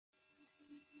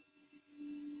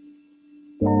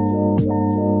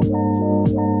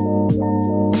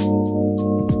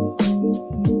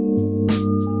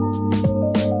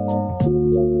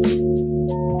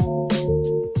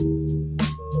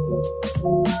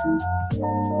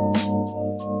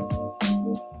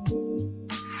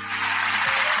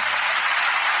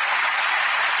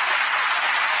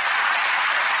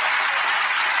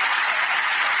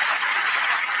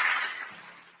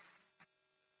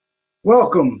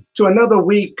Welcome to another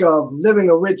week of Living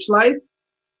a Rich Life.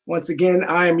 Once again,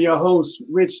 I am your host,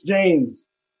 Rich James.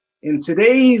 In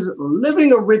today's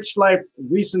Living a Rich Life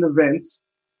recent events,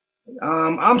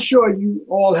 I'm sure you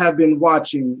all have been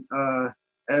watching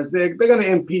as they're going to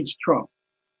impeach Trump.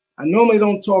 I normally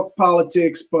don't talk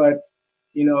politics, but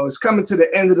it's coming to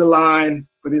the end of the line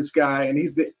for this guy, and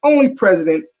he's the only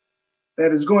president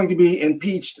that is going to be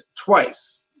impeached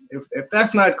twice. If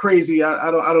that's not crazy,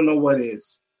 I don't know what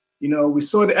is. We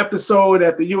saw the episode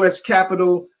at the U.S.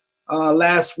 Capitol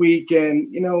last week,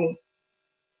 and,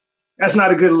 that's not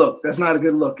a good look. That's not a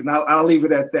good look, and I'll leave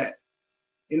it at that.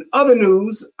 In other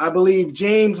news, I believe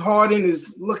James Harden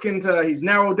is he's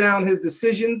narrowed down his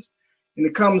decisions when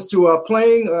it comes to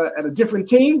playing at a different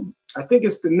team. I think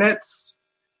it's the Nets.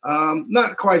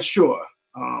 Not quite sure.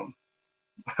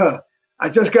 I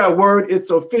just got word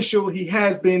it's official. He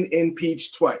has been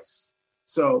impeached twice.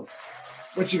 So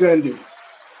what you going to do?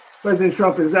 President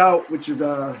Trump is out, which is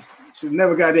should have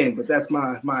never got in, but that's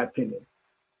my opinion.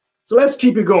 So let's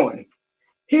keep it going.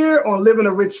 Here on Living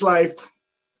a Rich Life,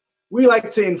 we like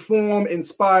to inform,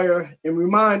 inspire, and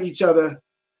remind each other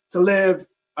to live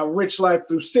a rich life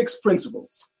through 6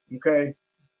 principles, okay?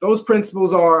 Those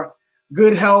principles are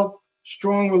good health,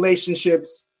 strong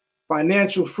relationships,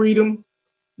 financial freedom,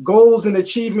 goals and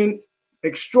achievement,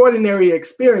 extraordinary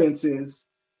experiences,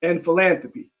 and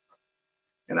philanthropy.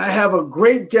 And I have a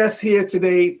great guest here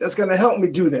today that's going to help me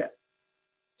do that.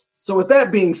 So with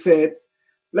that being said,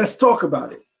 let's talk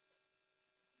about it.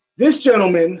 This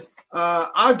gentleman,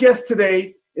 our guest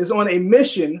today, is on a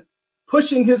mission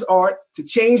pushing his art to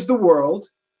change the world.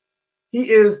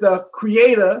 He is the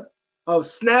creator of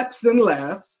Snaps and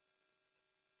Laughs.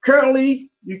 Currently,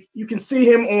 you can see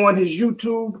him on his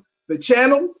YouTube, the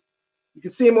channel. You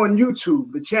can see him on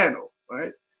YouTube, the channel,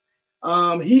 right?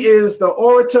 He is the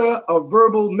orator of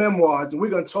verbal memoirs, and we're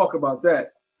going to talk about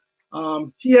that.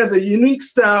 He has a unique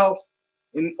style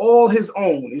in all his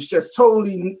own. It's just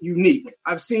totally unique.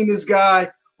 I've seen this guy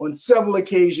on several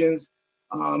occasions.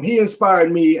 He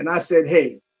inspired me, and I said,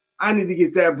 hey, I need to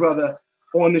get that brother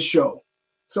on the show.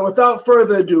 So without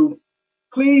further ado,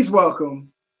 please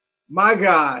welcome my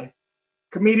guy,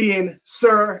 comedian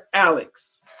Sir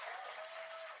Alex.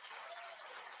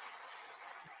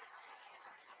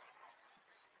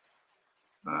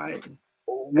 All right.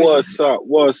 What's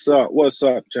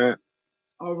up, champ?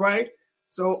 All right.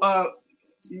 So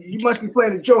you must be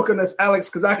playing a joke on us, Alex,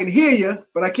 because I can hear you,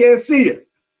 but I can't see you.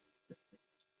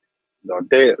 No,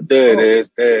 there it is.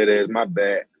 There it is. My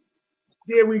bad.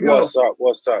 There we go.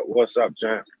 What's up,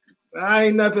 champ? I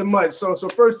ain't nothing much. So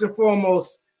first and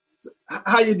foremost,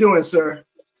 how you doing, sir?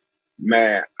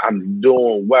 Man, I'm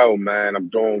doing well, man.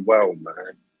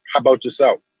 How about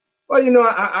yourself? Well,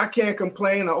 I can't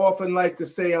complain. I often like to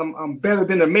say I'm better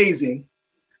than amazing,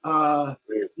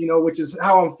 which is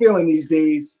how I'm feeling these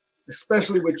days,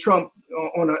 especially with Trump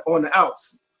on the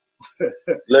outs.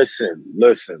 Listen.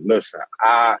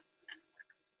 I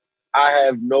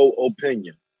have no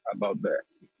opinion about that.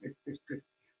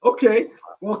 Okay,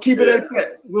 we'll keep it at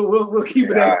that. We'll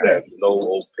keep it at that. I have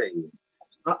no opinion.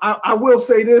 I will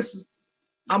say this.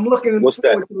 I'm looking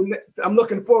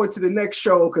forward to the next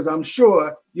show because I'm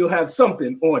sure you'll have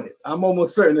something on it. I'm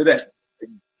almost certain of that.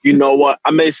 You know what?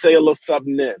 I may say a little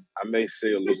something then.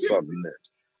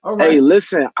 All right. Hey,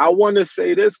 listen, I want to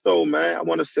say this though, man. I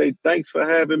want to say thanks for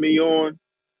having me on.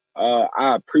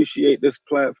 I appreciate this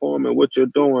platform and what you're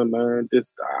doing, man.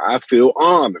 I feel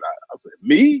honored. I said,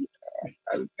 me?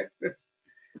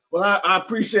 Well, I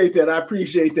appreciate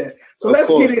that. So let's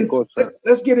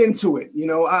get into it.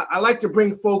 I like to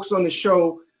bring folks on the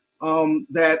show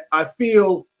that I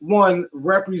feel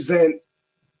represent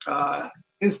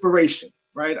inspiration,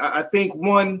 right? I think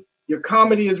your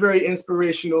comedy is very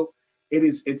inspirational.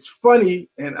 It's funny,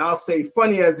 and I'll say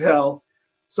funny as hell.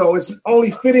 So it's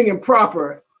only fitting and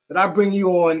proper that I bring you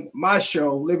on my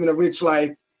show, Living a Rich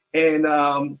Life. And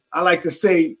I like to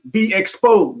say, be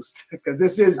exposed, because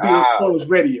this is Be Exposed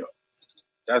Radio.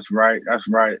 That's right,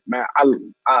 man.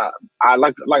 I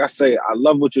like I say, I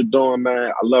love what you're doing, man.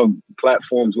 I love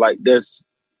platforms like this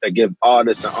that give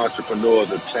artists and entrepreneurs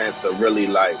a chance to really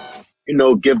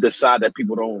give the side that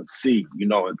people don't see,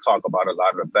 and talk about a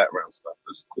lot of the background stuff.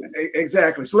 That's cool.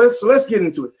 Exactly. So let's get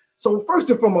into it. So first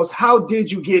and foremost, how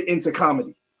did you get into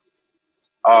comedy?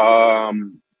 I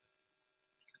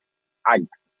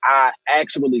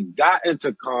actually got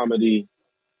into comedy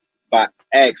by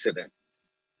accident.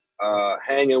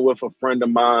 Hanging with a friend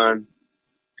of mine,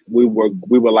 we were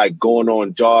like going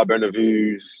on job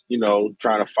interviews, you know,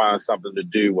 trying to find something to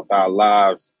do with our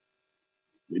lives.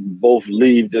 We both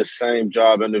leave this same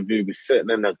job interview. We sitting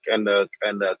in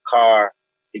the car.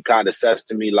 He kind of says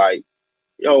to me like,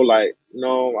 "Yo, like, you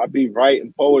know, I be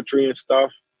writing poetry and stuff.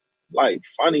 Like,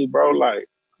 funny, bro. Like,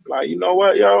 you know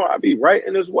what, yo, I be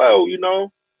writing as well, you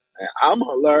know, and I'm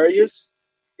hilarious."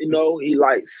 You know, he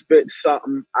like spit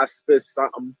something, I spit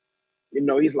something. You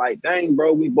know, he's like, "Dang,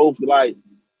 bro, we both like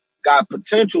got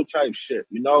potential type shit,"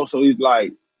 you know? So he's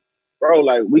like, "Bro,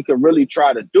 like we could really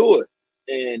try to do it."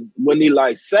 And when he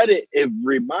like said it, it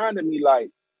reminded me like,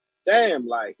 damn,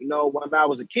 like, you know, when I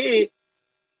was a kid,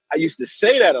 I used to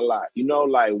say that a lot, you know,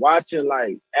 like watching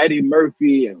like Eddie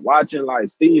Murphy and watching like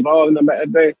Steve Harvey back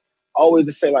in the day, always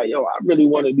to say like, yo, I really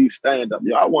want to do stand-up.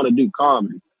 Yo, I want to do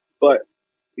comedy. But,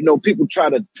 you know, people try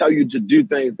to tell you to do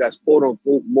things that's quote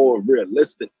unquote more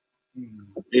realistic,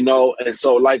 you know? And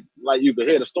so like you could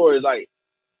hear the stories, like,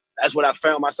 that's what I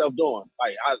found myself doing.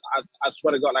 Like, I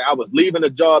swear to God, like I was leaving a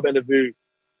job interview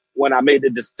when I made the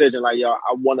decision, like, yo,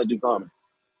 I want to do comedy.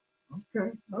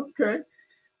 Okay.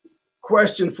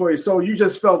 Question for you. So you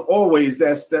just felt always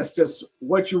that's just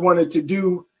what you wanted to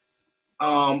do,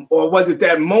 or was it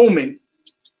that moment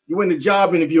you went to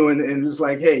job interview and it was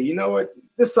like, hey, you know what,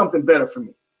 there's something better for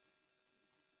me?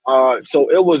 So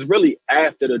it was really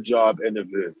after the job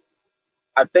interview.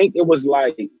 I think it was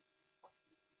like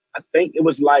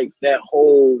that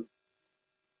whole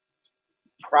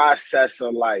process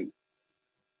of like,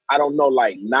 I don't know,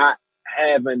 like not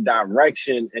having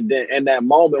direction. And then in that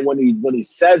moment when he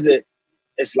says it,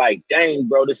 it's like, dang,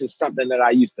 bro, this is something that I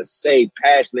used to say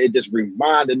passionately. It just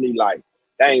reminded me like,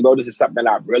 dang, bro, this is something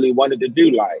I really wanted to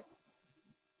do. Like,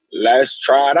 let's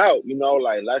try it out, you know,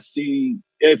 like, let's see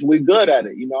if we're good at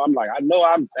it. You know, I'm like, I know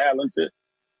I'm talented.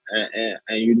 And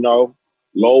you know,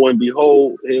 lo and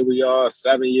behold, here we are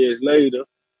 7 years later.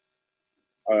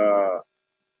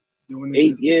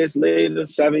 8 years later,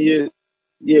 7 years.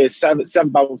 Yeah, seven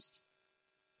about.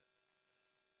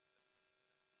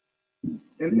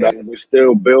 And we're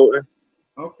still building.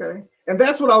 Okay. And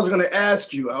that's what I was going to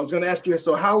ask you.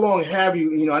 So how long have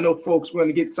you, I know folks want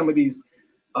to get some of these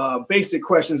basic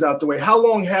questions out the way. How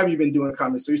long have you been doing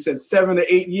comedy? So you said 7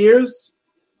 to 8 years?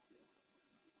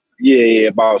 Yeah,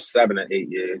 about 7 to 8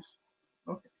 years.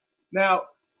 Okay. Now,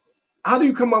 how do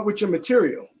you come up with your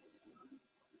material?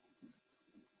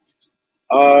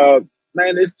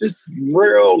 Man, it's just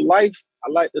real life. I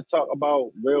like to talk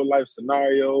about real life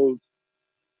scenarios,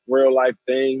 real life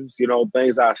things, you know,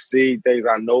 things I see, things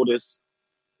I notice,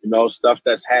 you know, stuff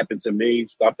that's happened to me,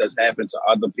 stuff that's happened to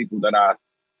other people that I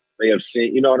may have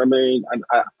seen. You know what I mean?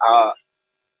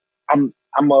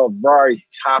 I'm a very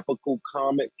topical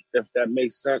comic, if that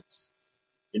makes sense.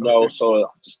 You know, okay. So I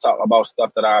just talk about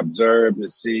stuff that I observe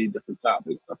and see, different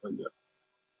topics, stuff like that.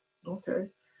 Okay.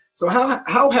 So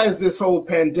how has this whole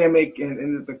pandemic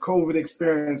and the COVID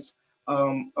experience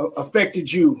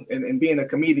affected you in being a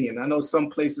comedian? I know some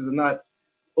places are not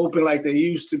open like they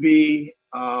used to be.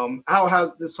 How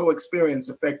has this whole experience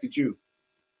affected you?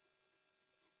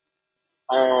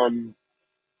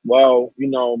 Well, you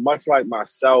know, much like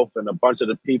myself and a bunch of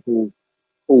the people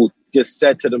who just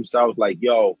said to themselves, like,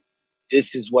 yo,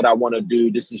 this is what I want to do.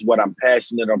 This is what I'm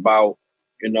passionate about.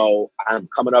 You know, I'm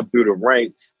coming up through the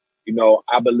ranks. You know,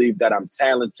 I believe that I'm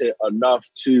talented enough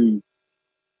to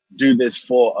do this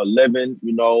for a living,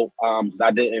 you know, because I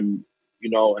didn't,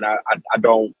 you know, and I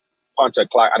don't punch a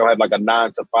clock. I don't have like a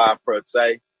 9 to 5 per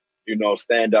se. You know,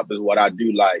 stand up is what I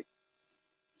do like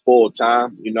full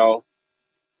time, you know.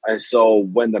 And so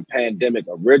when the pandemic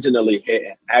originally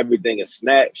hit, everything is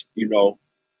snatched, you know.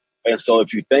 And so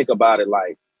if you think about it,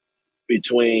 like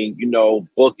between, you know,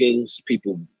 bookings,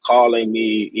 people calling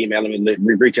me, emailing me,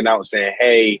 reaching out and saying,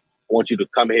 hey, I want you to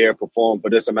come here, perform for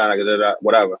this amount of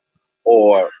whatever.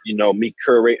 Or, you know, me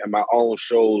curating my own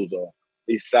shows or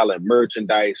me selling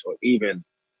merchandise or even,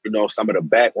 you know, some of the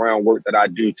background work that I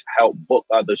do to help book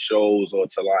other shows or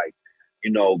to like,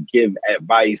 you know, give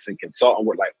advice and consulting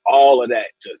work, like all of that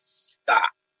just stopped.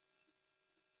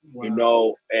 Wow. You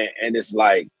know, and it's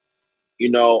like,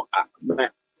 you know,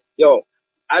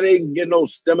 I didn't get no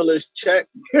stimulus check.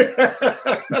 You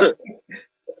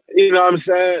know what I'm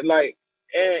saying? Like,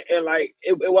 and like,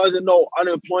 it wasn't no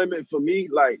unemployment for me.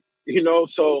 Like, you know,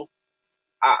 so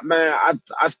I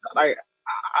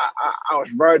was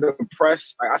very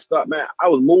depressed. Like I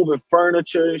was moving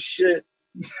furniture and shit.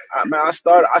 I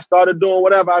started doing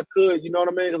whatever I could. You know what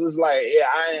I mean? Cause it's like, yeah,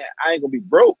 I ain't gonna be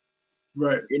broke.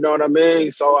 Right. You know what I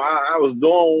mean? So I was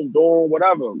doing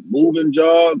whatever, moving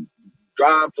jobs,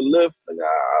 drive for Lyft. Like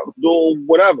I was doing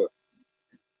whatever.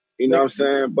 You know what I'm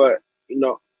saying? But you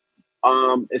know,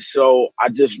 and so I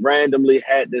just randomly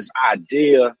had this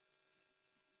idea.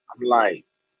 I'm like,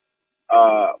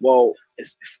 well,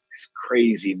 it's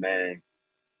crazy, man.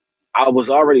 I was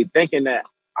already thinking that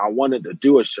I wanted to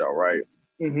do a show, right?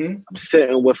 Mm-hmm.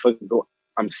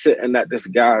 I'm sitting at this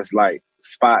guy's like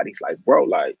spot. He's like, bro,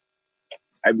 like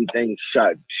everything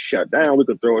shut down. We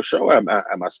could throw a show at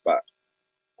my spot.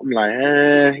 I'm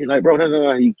like, He's like, bro,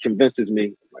 no. He convinces me.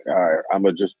 I'm like, all right, I'm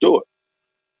gonna just do it.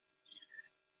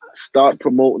 Start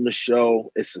promoting the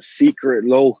show. It's a secret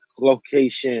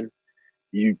location.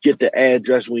 You get the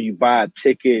address when you buy a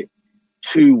ticket.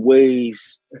 2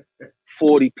 ways,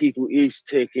 40 people each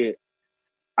ticket.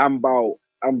 I'm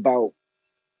about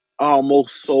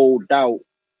almost sold out.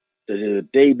 The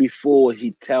day before,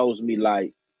 he tells me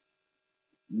like,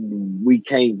 we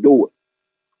can't do it.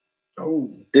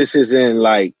 Oh, This is in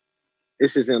like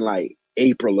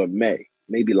April or May,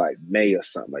 maybe like May or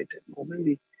something like that. Or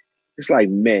maybe it's like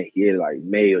May, yeah, like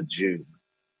May or June.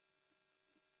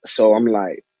 So I'm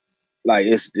like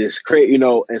it's this crazy, you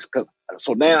know.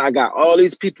 So now I got all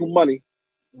these people money.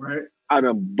 right. I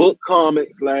done booked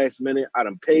comics last minute. I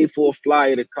done paid for a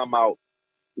flyer to come out.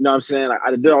 You know what I'm saying? Like,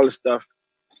 I did all this stuff.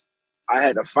 I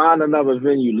had to find another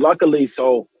venue. Luckily,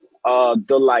 so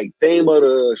the like theme of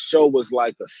the show was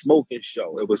like a smoking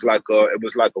show. It was like a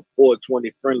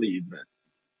 420 friendly event.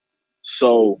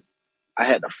 So I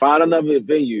had to find another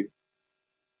venue,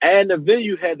 and the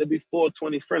venue had to be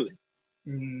 420 friendly.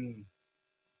 Mm.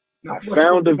 I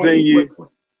found a venue.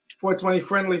 420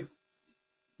 friendly.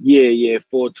 Yeah,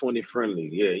 420 friendly.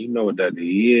 Yeah, you know what that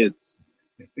is.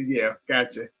 Yeah,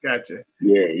 gotcha.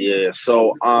 Yeah.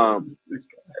 So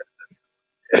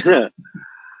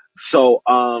so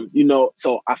you know,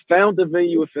 so I found the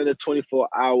venue within the 24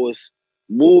 hours,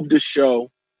 moved the show.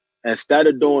 Instead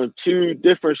of doing 2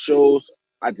 different shows,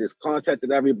 I just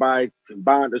contacted everybody,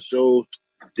 combined the shows,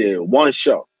 did 1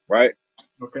 show, right?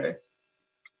 Okay.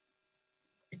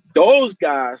 Those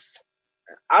guys,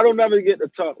 I don't ever get to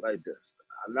talk like this.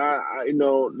 You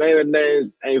know, naming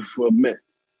names ain't for me.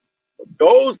 But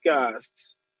those guys,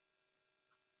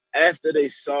 after they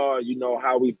saw, you know,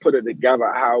 how we put it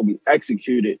together, how we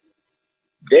executed,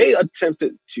 they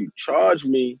attempted to charge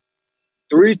me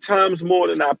 3 times more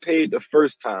than I paid the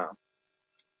first time,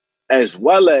 as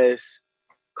well as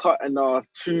cutting off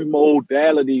 2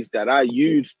 modalities that I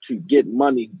used to get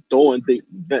money during the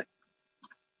event.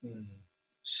 Mm.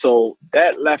 So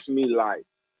that left me like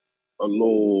a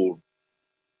little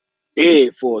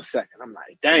dead for a second. I'm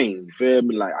like, dang, you feel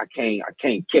me? Like I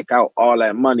can't kick out all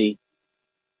that money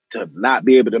to not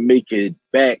be able to make it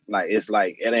back. Like it's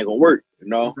like it ain't gonna work, you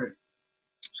know? Okay.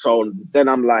 So then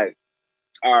I'm like,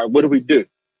 all right, what do we do?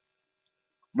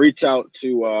 Reach out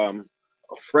to a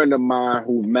friend of mine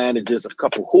who manages a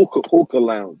couple hookah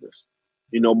lounges.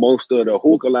 You know, most of the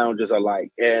hookah lounges are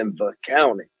like in the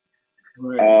county.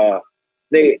 Right.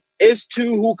 It's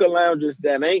 2 hookah lounges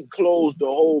that ain't closed the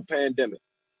whole pandemic.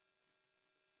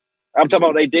 I'm talking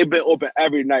about they've been open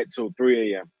every night till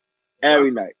 3 a.m.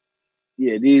 Every night.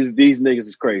 Yeah, these niggas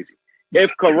is crazy.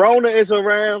 If Corona is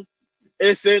around,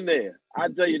 it's in there. I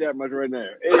tell you that much right now.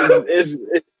 It's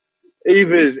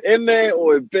either it's in there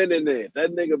or it's been in there.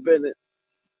 That nigga been in.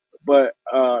 But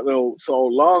so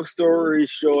long story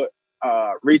short,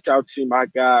 reach out to my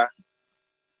guy.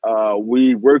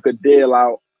 We work a deal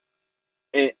out,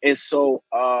 and so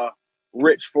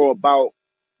Rich, for about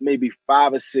maybe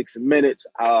 5 or 6 minutes,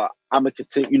 I'm gonna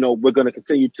continue. You know, we're gonna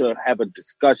continue to have a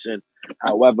discussion.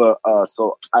 However,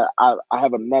 so I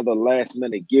have another last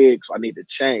minute gig, so I need to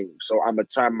change. So I'm gonna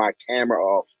turn my camera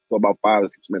off for about 5 or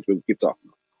 6 minutes. We can keep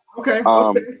talking. Okay.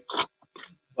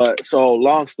 But so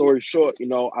long story short, you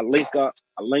know, I link up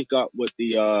with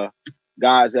the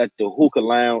guys at the hookah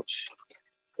lounge.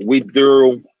 We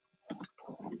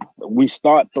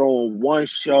start throwing 1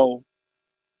 show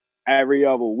every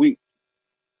other week.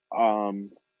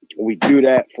 We do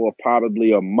that for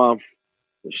probably a month.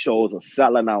 The shows are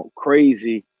selling out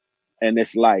crazy, and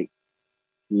it's like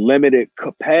limited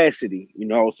capacity, you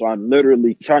know. So I'm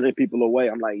literally turning people away.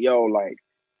 I'm like, yo, like,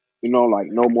 you know, like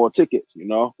no more tickets, you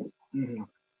know. Mm-hmm.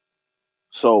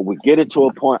 So we get it to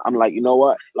a point. I'm like, you know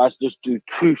what? Let's just do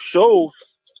 2 shows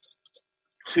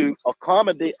to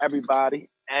accommodate everybody,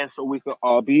 and so we can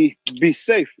all be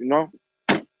safe, you know.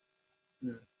 Yeah.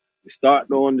 We start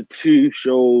doing the 2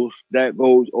 shows. That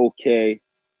goes okay.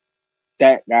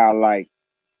 That guy like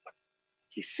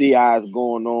he see how it's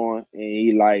going on, and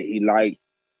he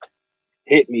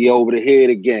hit me over the head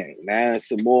again. Now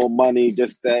some more money,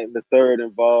 just that and the third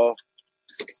involved.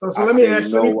 So let me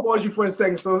pause you for a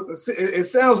second. So it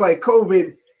sounds like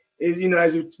COVID is,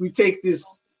 as we take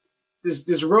this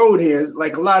road here,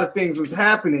 like a lot of things was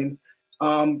happening.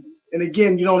 And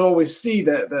again, you don't always see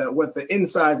what the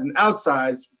insides and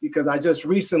outsides, because I just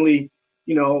recently,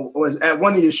 was at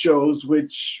one of your shows,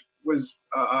 which was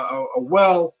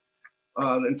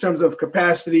in terms of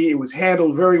capacity, it was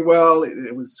handled very well.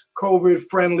 It was COVID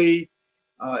friendly.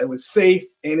 It was safe,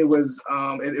 and it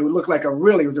looked like it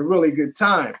was a really good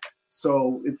time.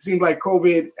 So it seemed like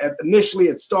COVID initially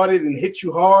it started and hit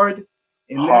you hard,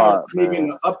 and now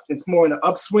maybe it's more in an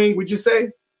upswing. Would you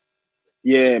say?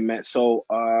 Yeah, man. So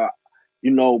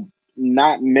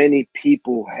not many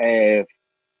people have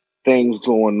things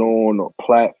going on or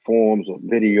platforms or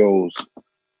videos,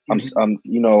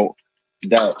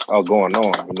 that are going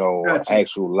on, gotcha.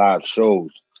 Actual live shows.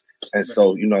 And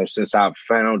so, since I've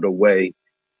found a way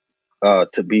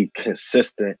to be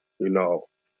consistent, I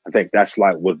think that's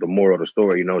like was the moral of the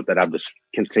story, that I've just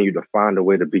continued to find a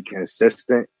way to be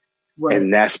consistent. Right.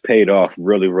 And that's paid off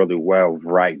really, really well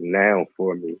right now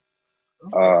for me.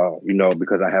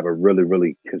 Because I have a really,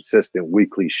 really consistent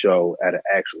weekly show at an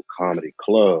actual comedy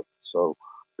club. So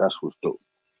that's what's dope.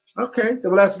 Okay,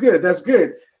 well, that's good. That's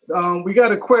good. We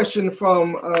got a question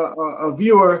from a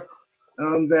viewer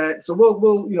so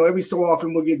we'll every so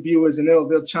often we'll get viewers and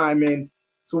they'll chime in.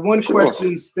 So one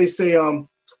question, they say,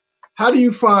 how do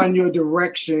you find your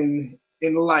direction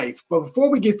in life? But before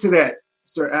we get to that,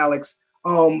 Sir Alex,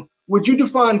 would you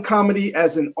define comedy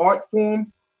as an art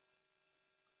form?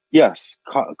 Yes,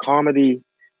 comedy.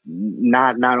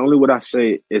 Not only would I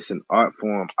say it's an art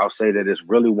form, I'll say that it's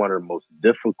really one of the most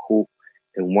difficult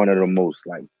and one of the most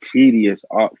tedious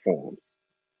art forms.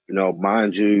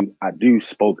 Mind you, I do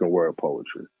spoken word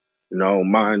poetry.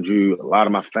 Mind you, a lot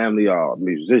of my family are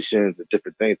musicians and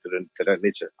different things to that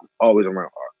nature. I'm always around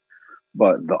art,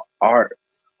 but the art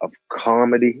of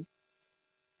comedy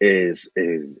is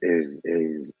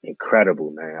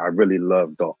incredible, man. I really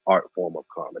love the art form of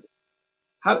comedy.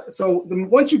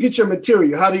 Once you get your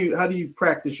material, how do you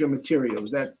practice your material?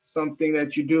 Is that something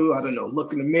that you do? I don't know.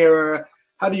 Look in the mirror.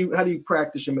 How do you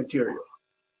practice your material?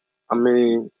 I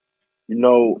mean,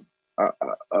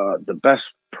 the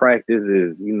best practice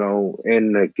is in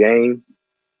the game,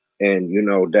 and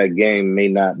that game may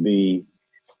not be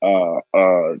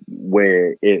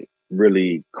where it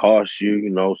really costs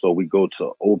you. So we go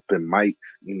to open mics.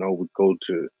 We go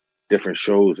to different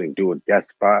shows and do a guest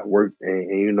spot work,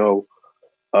 and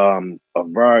a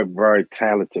very, very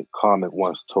talented comic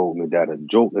once told me that a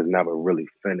joke is never really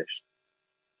finished.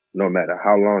 No matter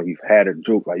how long you've had a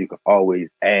joke, you can always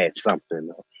add something,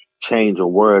 or change a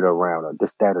word around, or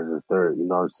this, that, or the third, you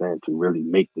know what I'm saying, to really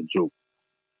make the joke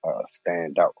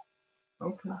stand out.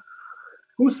 Okay.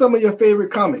 Who's some of your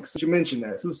favorite comics? You mentioned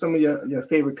that. Who's some of your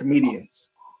favorite comedians?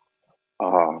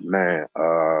 Oh, man.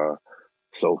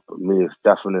 So for me, it's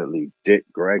definitely Dick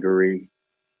Gregory,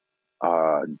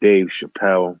 Dave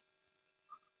Chappelle,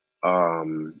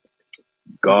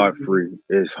 Godfrey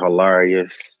is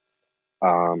hilarious.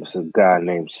 It's a guy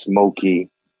named Smokey.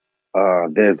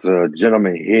 There's a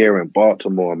gentleman here in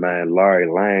Baltimore, man, Larry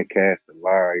Lancaster.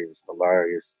 Larry is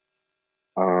hilarious.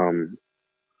 And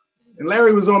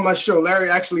Larry was on my show. Larry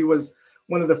actually was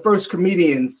one of the first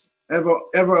comedians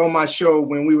ever on my show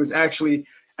when we was actually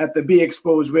at the Be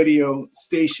Exposed radio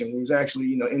station. We was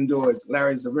actually, indoors.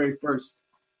 Larry's the very first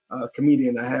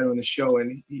comedian I had on the show,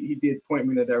 and he did point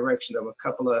me in the direction of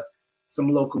some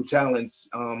local talents,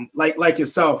 like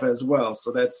yourself as well.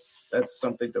 So that's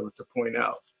something to point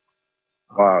out.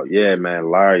 Wow, yeah, man.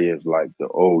 Larry is like the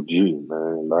OG,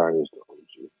 man. Larry is the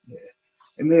OG. Yeah.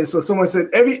 And then so someone said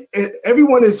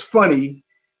everyone is funny.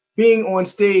 Being on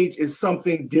stage is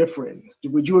something different.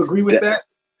 Would you agree with that?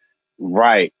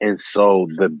 Right. And so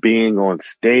the being on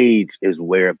stage is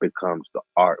where it becomes the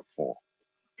art form.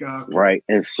 Okay. Right.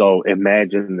 And so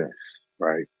imagine this,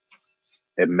 right?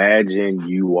 Imagine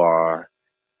you are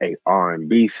a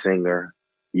R&B singer,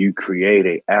 you create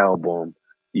an album,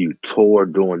 you tour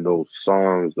doing those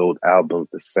songs, those albums,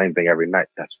 the same thing every night.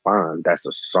 That's fine. That's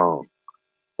a song,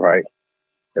 right?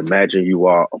 Imagine you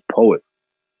are a poet.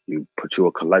 You put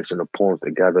a collection of poems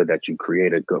together that you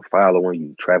create a good following.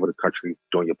 You travel the country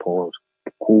doing your poems.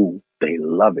 Cool. They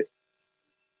love it.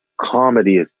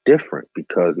 Comedy is different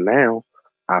because now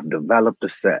I've developed a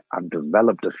set. I've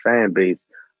developed a fan base.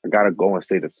 I got to go and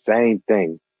say the same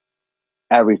thing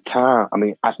every time. I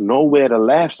mean, I know where the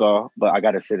laughs are, but I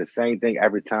got to say the same thing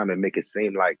every time and make it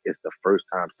seem like it's the first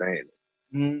time saying it.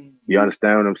 You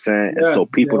understand what I'm saying? Yeah, And so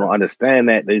people yeah. don't understand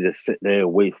that. They just sit there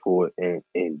and wait for it and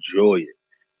enjoy it,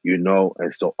 you know?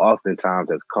 And so oftentimes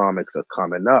as comics are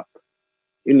coming up,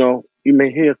 you know, you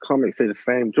may hear a comic say the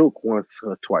same joke once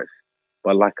or twice.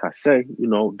 But like I say, you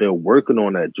know, they're working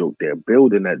on that joke. They're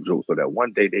building that joke so that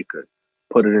one day they could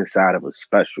put it inside of a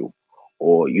special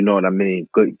or, you know what I mean,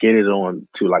 could get it on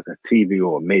to like a TV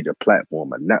or a major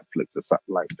platform, a Netflix or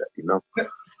something like that, you know?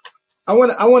 I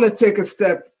want to take a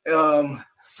step.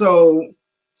 So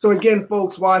again,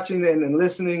 folks watching and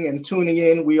listening and tuning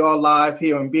in, we are live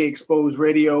here on Be Exposed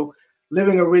Radio,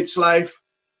 living a rich life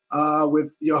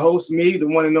with your host, me, the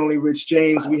one and only Rich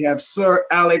James. We have Sir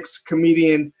Alex,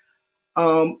 comedian.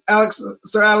 Sir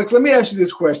Alex, let me ask you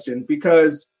this question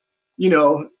because, you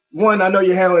know, one, I know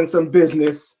you're handling some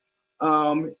business,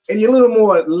 and you're a little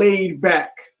more laid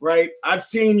back, right? I've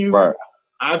seen you. Right.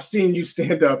 I've seen you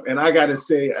stand up, and I got to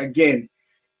say again,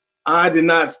 I did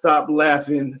not stop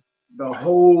laughing the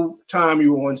whole time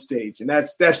you were on stage, and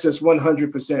that's just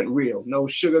 100% real. No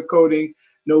sugarcoating,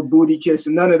 no booty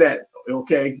kissing, none of that.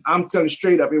 Okay, I'm telling you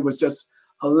straight up, it was just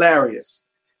hilarious,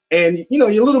 and you know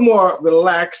you're a little more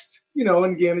relaxed, you know,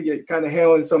 and again you're kind of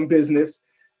handling some business.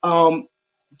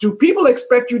 Do people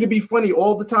expect you to be funny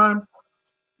all the time?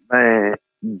 Man,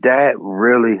 that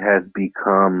really has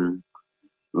become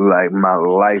like my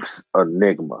life's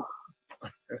enigma.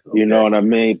 You know what I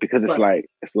mean? Because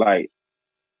it's like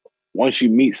once you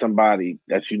meet somebody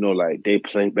that you know, like they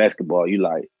play basketball, you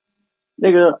like,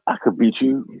 nigga, I could beat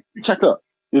you. Check up.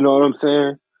 You know what I'm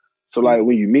saying? So like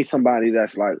when you meet somebody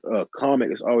that's like a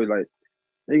comic, it's always like,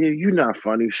 nigga, you not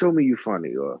funny. Show me you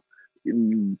funny. Or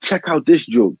check out this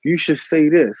joke. You should say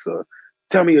this. Or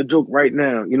tell me a joke right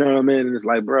now. You know what I mean? And it's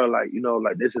like, bro, like, you know,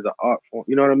 like this is an art form.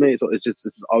 You know what I mean? So it's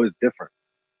always different.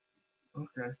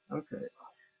 Okay.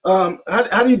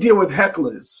 How do you deal with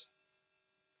hecklers?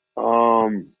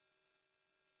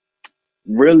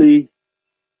 Really,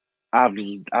 I've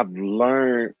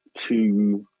learned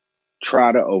to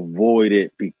try to avoid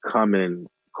it becoming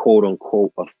quote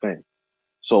unquote a thing.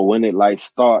 So when it like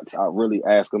starts, I really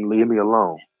ask them, leave me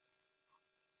alone.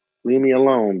 Leave me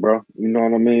alone, bro. You know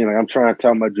what I mean? Like I'm trying to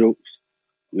tell my jokes,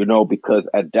 you know, because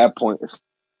at that point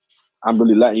I'm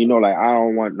really letting you know, like I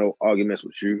don't want no arguments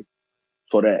with you.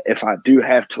 So that if I do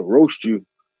have to roast you,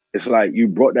 it's like you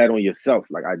brought that on yourself.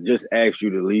 Like I just asked you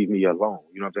to leave me alone.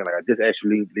 You know what I'm saying? Like I just asked you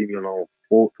to leave me alone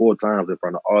four times in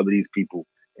front of all of these people,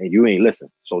 and you ain't listen.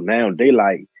 So now they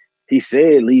like he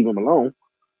said leave him alone.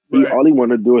 Right. All he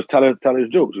wanted to do is tell his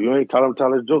jokes. You ain't tell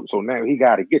his jokes. So now he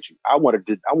got to get you. I wanted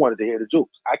to hear the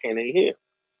jokes. I can't even hear.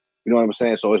 You know what I'm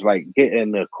saying? So it's like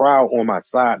getting the crowd on my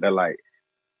side. That like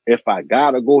if I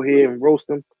gotta go ahead and roast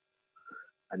them,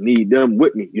 I need them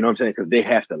with me, you know what I'm saying? Because they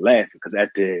have to laugh. Because at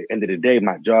the end of the day,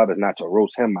 my job is not to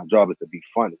roast him. My job is to be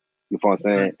funny. You know what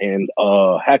I'm saying? And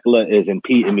heckler is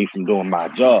impeding me from doing my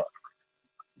job.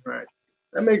 Right.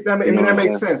 That makes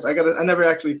sense. I never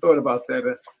actually thought about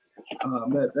that.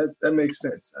 That makes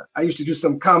sense. I used to do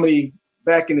some comedy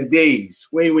back in the days,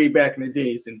 way back in the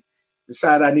days, and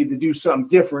decided I need to do something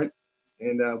different,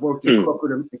 and worked in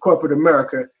corporate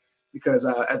America because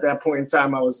at that point in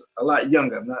time I was a lot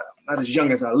younger. I'm not as young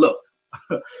as I look.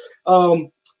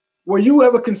 Were you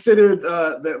ever considered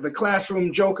the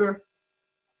classroom joker?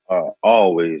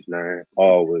 Always, man,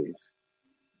 always.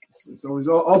 So it's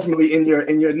ultimately in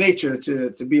your nature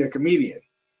to be a comedian.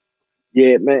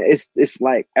 Yeah, man, it's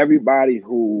like everybody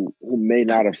who may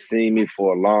not have seen me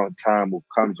for a long time who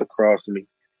comes across me,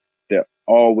 they're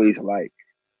always like,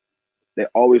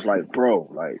 bro,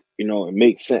 like, you know, it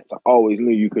makes sense. I always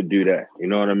knew you could do that. You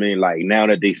know what I mean? Like now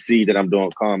that they see that I'm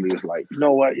doing comedy, it's like, you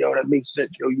know what, yo, that makes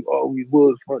sense. Yo, you always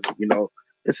was funny, you know?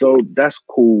 And so that's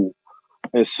cool.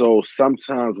 And so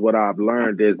sometimes what I've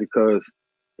learned is because,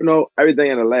 you know,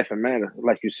 everything in a laughing manner,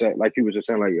 like you said, like you was just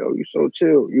saying, like, yo, you so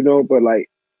chill, you know, but like,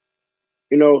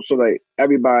 you know, so like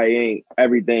everybody ain't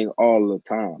everything all the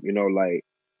time, you know, like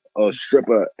a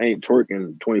stripper ain't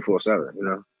twerking 24/7, you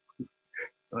know.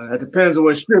 It depends on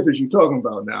what strippers you're talking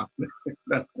about now.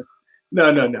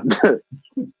 No.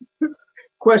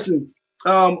 Question.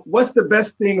 What's the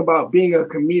best thing about being a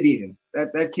comedian?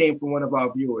 That came from one of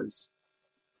our viewers.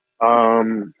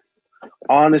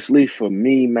 Honestly, for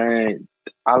me, man,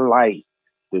 I like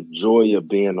the joy of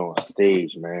being on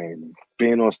stage, man.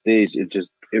 Being on stage,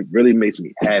 it really makes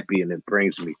me happy and it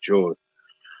brings me joy.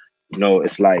 You know,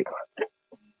 it's like,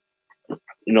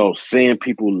 you know, seeing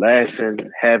people laughing,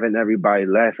 having everybody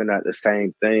laughing at the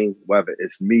same thing, whether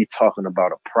it's me talking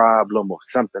about a problem or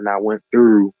something I went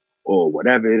through or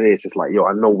whatever it is. It's like, yo,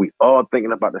 I know we all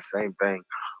thinking about the same thing.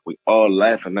 We all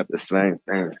laughing at the same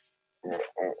thing.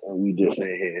 And we just in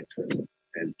here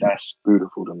And that's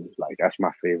beautiful to me. Like, that's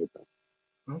my favorite thing.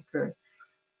 Okay.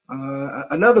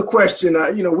 Another question. I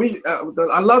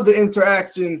love the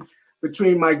interaction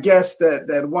between my guests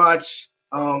that watch.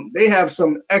 They have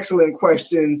some excellent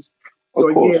questions. So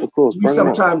Of course. we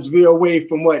sometimes veer away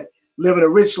from what living a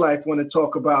rich life want to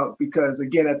talk about, because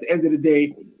again, at the end of the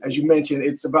day, as you mentioned,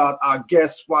 it's about our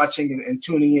guests watching and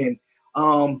tuning in.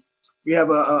 We have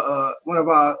one of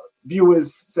our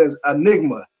viewers says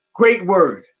enigma. Great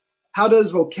word. How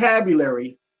does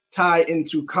vocabulary tie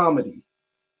into comedy?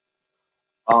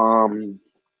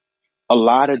 A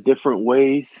lot of different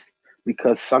ways,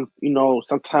 because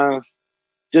sometimes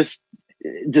just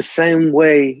the same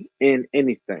way in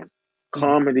anything.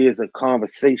 Comedy is a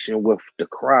conversation with the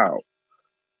crowd,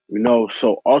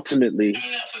 so ultimately,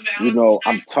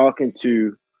 I'm talking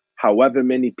to however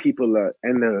many people are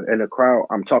in the crowd.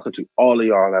 I'm talking to all of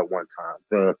y'all at one time.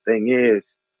 The thing is,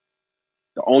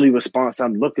 the only response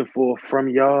I'm looking for from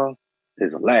y'all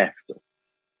is laughter.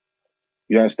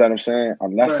 You understand what I'm saying?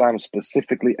 Unless I'm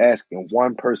specifically asking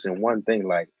one person one thing,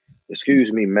 like,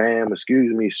 excuse me, ma'am,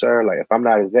 excuse me, sir. Like, if I'm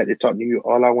not exactly talking to you,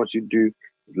 all I want you to do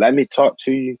is let me talk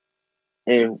to you,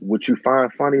 and what you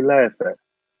find funny, laugh at.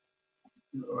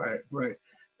 Right.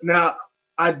 Now,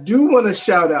 I do want to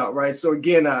shout out, right? So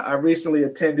again, I recently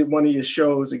attended one of your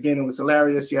shows. Again, it was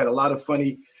hilarious. You had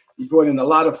you brought in a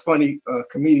lot of funny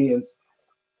comedians.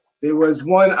 There was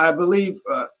one, I believe,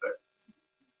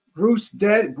 Bruce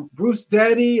Daddy.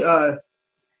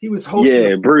 He was hosting.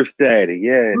 Yeah, Bruce Daddy.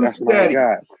 Yeah, Bruce that's Daddy. My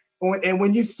guy. And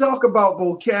when you talk about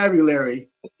vocabulary,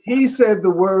 he said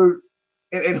the word,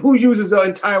 and who uses the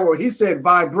entire word? He said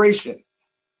vibration.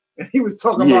 And he was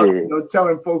talking about,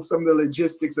 telling folks some of the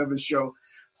logistics of the show.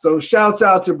 So shouts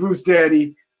out to Bruce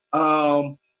Daddy.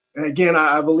 And again,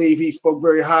 I believe he spoke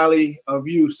very highly of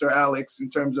you, Sir Alex, in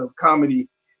terms of comedy.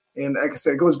 And like I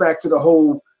said, it goes back to the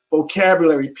whole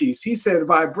vocabulary piece. He said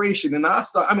vibration. And I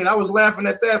was laughing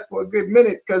at that for a good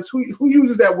minute, because who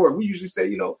uses that word? We usually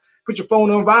say, put your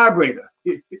phone on vibrator.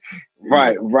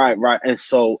 Right. And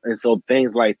so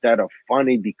things like that are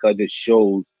funny because it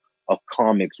shows a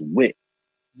comic's wit.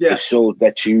 Yes. It shows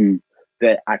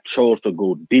that I chose to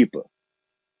go deeper.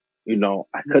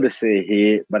 I could have said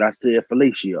head, but I said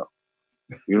Felicia.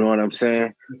 You know what I'm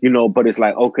saying? But it's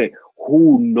like, okay,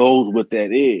 who knows what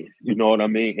that is? You know what I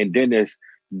mean? And then there's,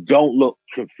 don't look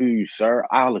confused, sir.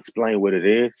 I'll explain what it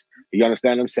is. You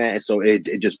understand what I'm saying? And so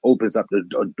it just opens up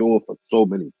a door for so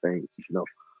many things,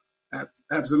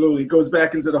 Absolutely. It goes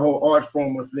back into the whole art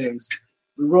form of things.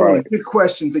 We're rolling. Right. Good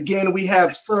questions. Again, we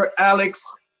have Sir Alex,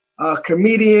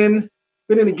 comedian,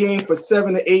 been in the game for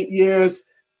 7 to 8 years.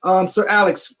 Sir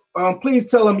Alex,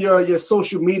 please tell them your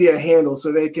social media handle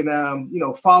so they can,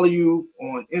 follow you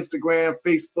on Instagram,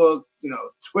 Facebook,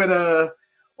 Twitter,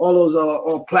 all those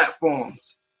all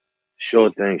platforms.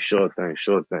 Sure thing.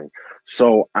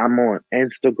 So I'm on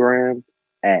Instagram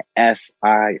at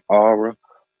SIR_Alex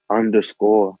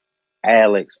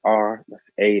R. That's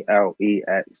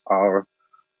ALEXR.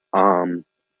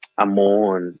 I'm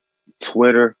on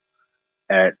Twitter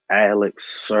at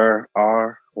Alex Sir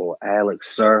R, or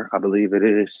Alex Sir, I believe it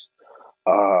is.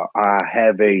 I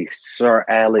have a Sir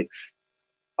Alex.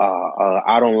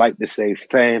 I don't like to say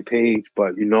fan page,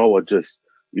 but or just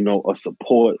a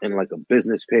support and like a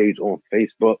business page on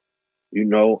Facebook.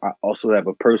 I also have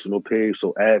a personal page,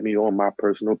 so add me on my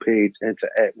personal page,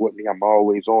 interact with me. I'm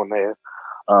always on there.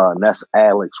 And that's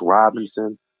Alex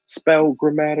Robinson, spelled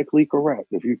grammatically correct.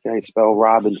 If you can't spell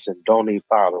Robinson, don't even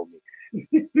follow me.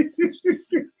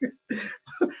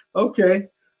 Okay.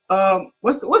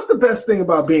 What's the best thing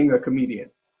about being a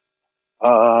comedian?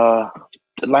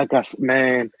 Like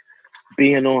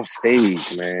being on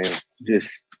stage, man.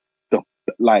 Just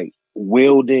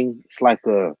wielding. It's like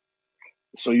so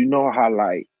how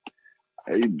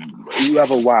you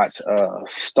ever watch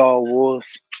Star Wars?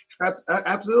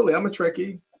 Absolutely. I'm a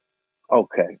Trekkie.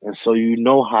 Okay. And so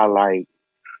how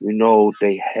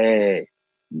they had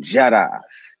Jedis,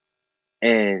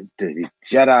 and the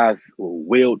Jedis will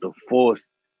wield the Force,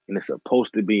 and it's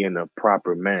supposed to be in a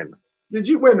proper manner. Did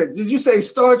you say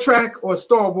Star Trek or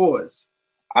Star Wars?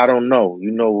 I don't know.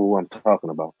 You know who I'm talking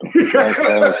about, though.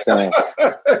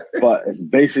 But it's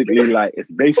basically like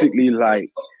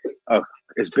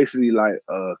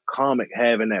a comic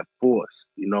having that force,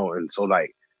 and so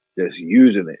just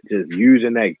using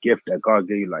that gift that God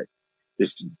gave you,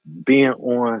 just being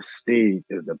on stage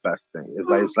is the best thing.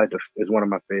 It's one of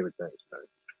my favorite things, man.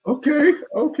 Okay.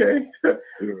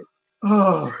 Yeah.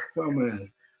 Oh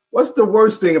man. What's the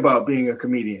worst thing about being a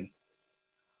comedian?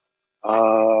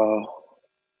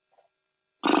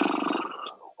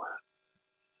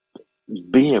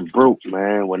 being broke,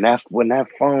 man. When that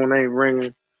phone ain't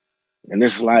ringing, and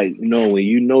it's like, when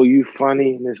you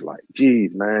funny, and it's like,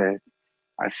 geez, man,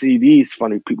 I see these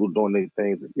funny people doing their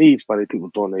things, and these funny people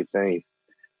doing their things,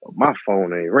 but my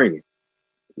phone ain't ringing.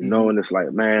 Mm-hmm. And it's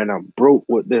like, man, I'm broke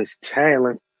with this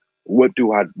talent. What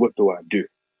do I do?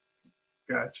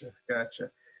 Gotcha.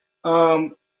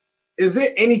 Is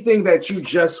there anything that you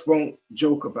just won't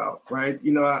joke about, right?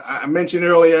 I mentioned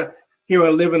earlier, here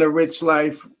on Living a Rich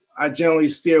Life, I generally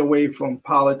steer away from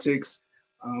politics.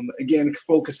 Again,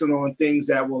 focusing on things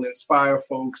that will inspire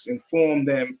folks, inform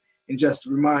them, and just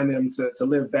remind them to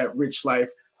live that rich life,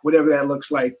 whatever that looks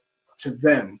like to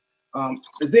them.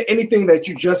 Is there anything that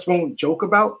you just won't joke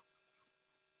about?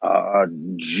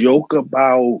 Joke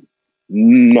about?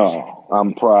 No,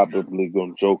 I'm probably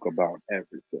gonna joke about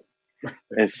everything.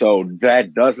 And so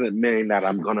that doesn't mean that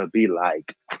I'm gonna be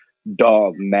like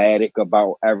dogmatic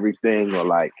about everything, or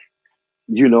like,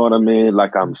 you know what I mean?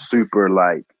 Like I'm super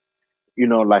like,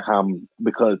 like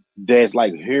because there's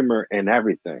like humor in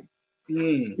everything,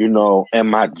 and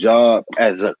my job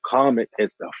as a comic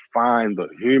is to find the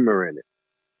humor in it.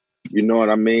 You know what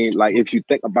I mean? Like if you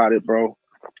think about it, bro,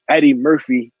 Eddie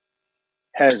Murphy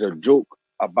has a joke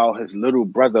about his little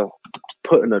brother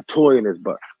putting a toy in his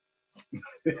butt.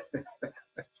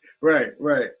 Right.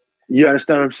 You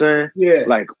understand what I'm saying? Yeah.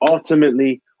 Like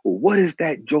ultimately, what is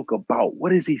that joke about?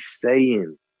 What is he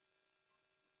saying?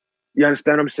 You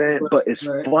understand what I'm saying? Right, but it's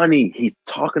right. funny. He's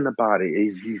talking about it.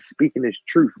 He's speaking his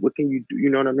truth. What can you do? You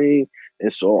know what I mean?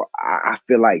 And so I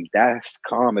feel like that's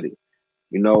comedy,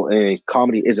 and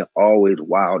comedy isn't always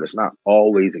wild. It's not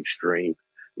always extreme,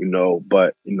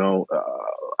 but,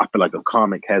 I feel like a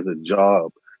comic has a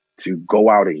job to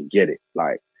go out and get it.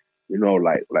 Like,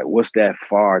 like what's that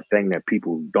far thing that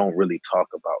people don't really talk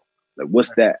about? Like,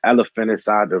 what's that elephant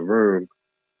inside the room?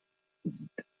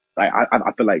 Like,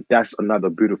 I feel like that's another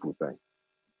beautiful thing.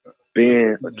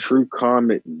 Being a true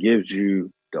comic gives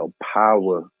you the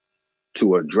power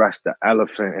to address the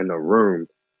elephant in the room.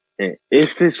 And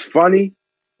if it's funny,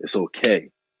 it's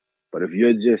okay. But if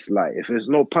you're just like, if there's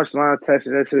no punchline attached to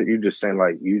that shit, you're just saying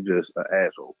like, you just an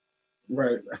asshole.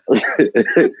 Right.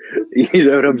 You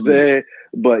know what I'm saying?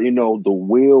 But, the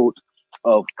will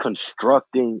of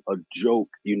constructing a joke,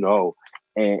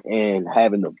 and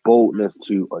having the boldness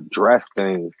to address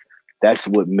things, that's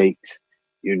what makes,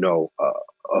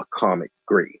 a comic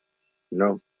great,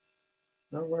 All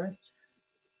right.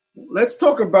 Let's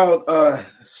talk about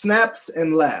snaps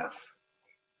and laugh.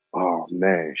 Oh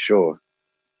man, sure.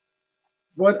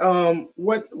 Where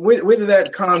did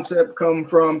that concept come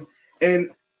from? And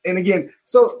again,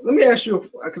 so let me ask you,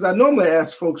 because I normally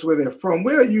ask folks where they're from.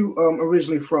 Where are you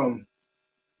originally from?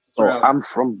 So I'm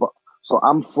from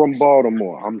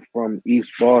Baltimore. I'm from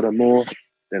East Baltimore.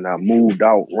 Then I moved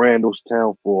out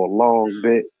Randallstown for a long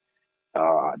bit.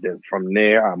 Then from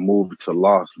there, I moved to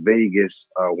Las Vegas.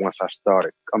 Once I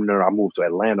started, I moved to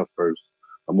Atlanta first.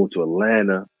 I moved to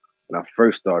Atlanta when I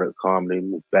first started comedy.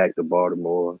 Moved back to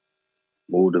Baltimore,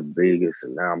 moved to Vegas,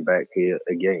 and now I'm back here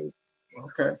again.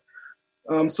 Okay.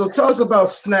 So tell us about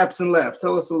Snaps and Laugh.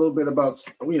 Tell us a little bit about,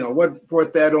 what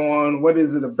brought that on. What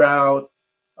is it about?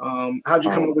 How'd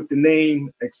you come up with the name,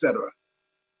 etc.?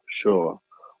 Sure.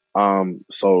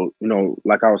 So,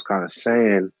 like I was kind of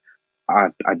saying, I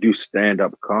do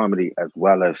stand-up comedy as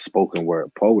well as spoken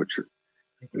word poetry.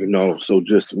 So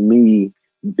just me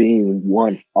being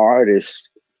one artist,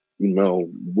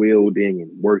 wielding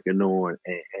and working on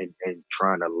and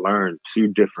trying to learn two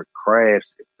different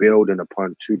crafts, building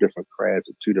upon two different crafts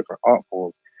and two different art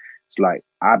forms. It's like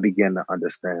I began to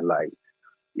understand, like,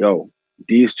 yo,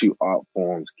 these two art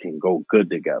forms can go good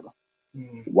together.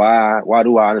 Mm-hmm. Why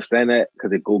do I understand that?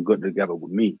 Because they go good together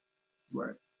with me.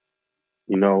 Right.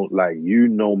 Like,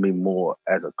 me more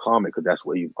as a comic because that's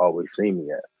where you've always seen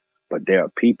me at. But there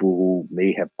are people who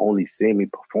may have only seen me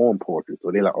perform poetry.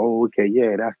 So they're like, oh, okay,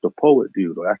 yeah, that's the poet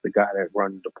dude, or that's the guy that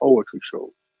runs the poetry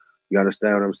show. You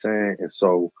understand what I'm saying? And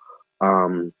so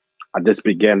I just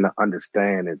began to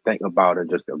understand and think about it,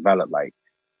 just develop like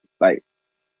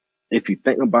if you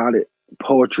think about it,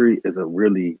 poetry is a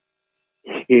really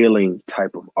healing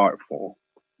type of art form.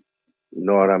 You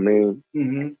know what I mean?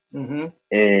 Mm-hmm. Mm-hmm.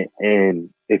 And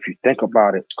if you think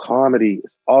about it, comedy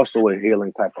is also a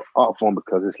healing type of art form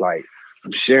because it's like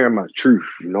I'm sharing my truth.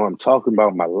 I'm talking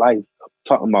about my life,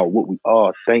 talking about what we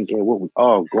are thinking, what we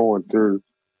are going through.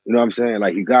 You know what I'm saying?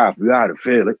 Like you gotta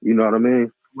feel it. You know what I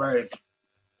mean? Right.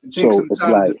 Take some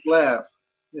time to laugh.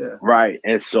 Yeah. Right.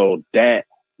 And so that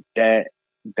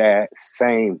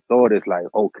same thought is like,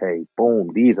 okay,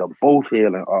 boom, these are both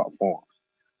healing art forms.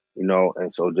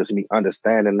 And so just me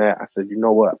understanding that, I said, you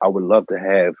know what? I would love to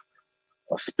have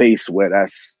a space where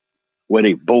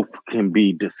they both can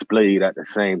be displayed at the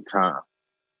same time.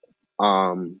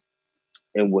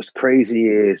 And what's crazy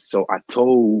is, so I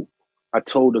told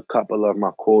a couple of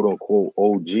my quote unquote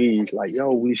OGs, like,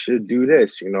 yo, we should do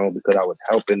this, because I was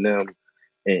helping them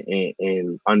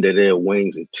and under their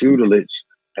wings and tutelage,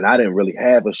 and I didn't really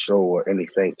have a show or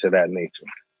anything to that nature.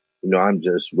 I'm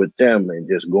just with them and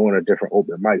just going to different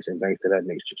open mics and things to that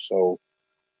nature. So,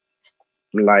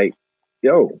 like,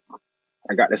 yo,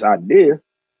 I got this idea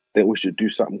that we should do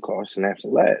something called Snaps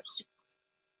and Laughs.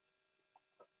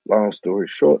 Long story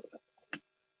short,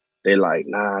 they like,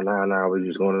 nah, we're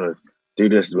just gonna do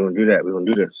this, we're gonna do that, we're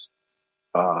gonna do this.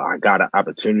 I got an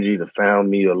opportunity to found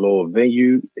me a little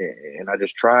venue, and I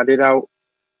just tried it out.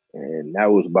 And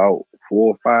that was about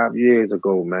 4 or 5 years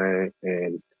ago, man.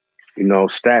 And,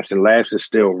 Snaps and Laughs is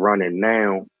still running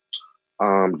now,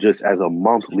 just as a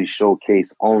monthly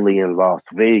showcase only in Las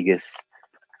Vegas.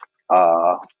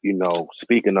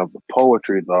 Speaking of the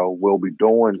poetry, though, we'll be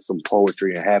doing some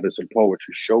poetry and having some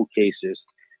poetry showcases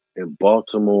in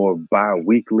Baltimore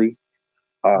bi-weekly,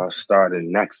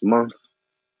 starting next month.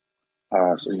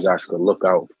 So you guys can look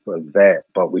out for that.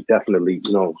 But we definitely,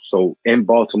 so in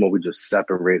Baltimore, we just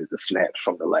separated the Snaps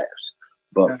from the Laughs.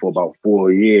 But for about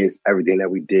 4 years, everything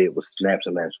that we did was Snaps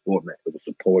and Laughs format. It was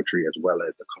the poetry as well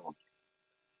as the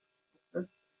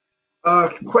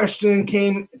comedy. Question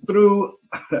came through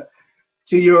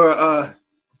to your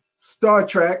Star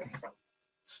Trek,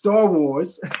 Star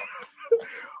Wars.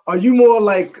 Are you more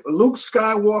like Luke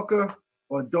Skywalker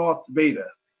or Darth Vader?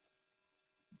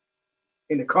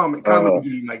 In the comedy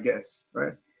game, I guess,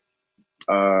 right?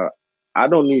 I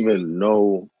don't even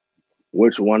know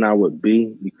which one I would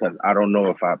be, because I don't know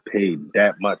if I paid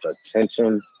that much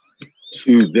attention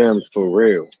to them for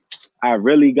real. I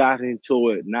really got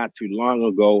into it not too long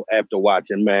ago after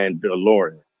watching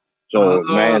Mandalorian. So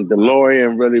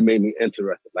Mandalorian really made me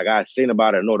interested. Like, I seen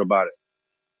about it, know about it,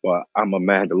 but I'm a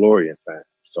Mandalorian fan.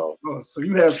 So, so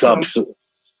you have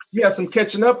some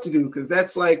catching up to do, because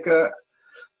that's like at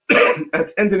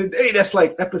the end of the day, that's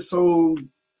like episode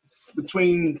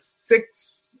between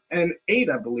 6 and 8,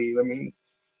 I believe. I mean,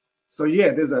 so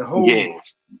yeah, there's a whole. Yeah.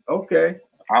 Okay.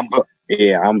 I'm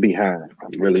behind.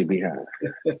 I'm really behind.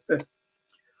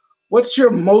 What's your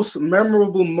most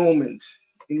memorable moment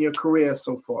in your career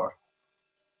so far?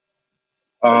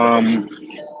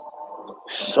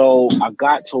 So I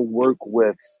got to work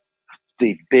with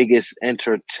the biggest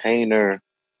entertainer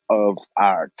of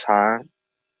our time.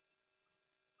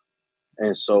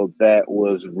 And so that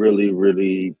was really,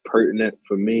 really pertinent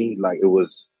for me. Like, it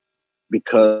was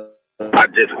because I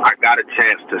got a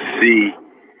chance to see.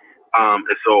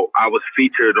 And so I was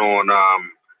featured on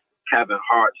Kevin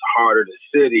Hart's Heart of the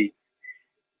City.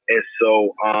 And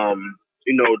so,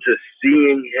 just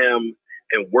seeing him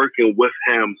and working with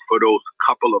him for those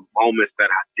couple of moments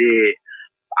that I did,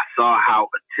 I saw how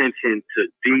attention to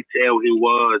detail he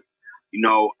was.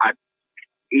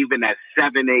 Even at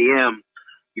 7 a.m.,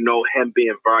 him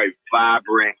being very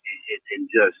vibrant and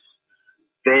just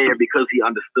there because he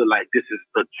understood, like, this is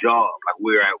the job. Like,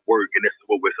 we're at work and this is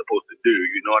what we're supposed to do.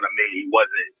 You know what I mean? He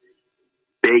wasn't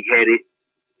big-headed.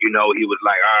 He was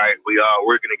like, all right, we are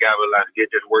working together. Let's get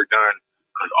this work done.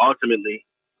 Because ultimately,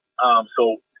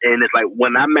 and it's like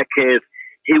when I met Kev,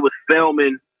 he was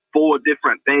filming 4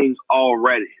 different things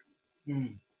already.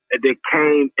 And then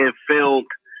came and filmed.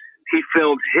 He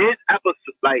filmed his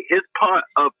episode, like his part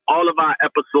of all of our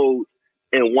episodes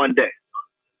in one day.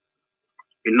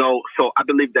 So I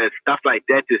believe that stuff like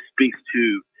that just speaks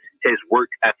to his work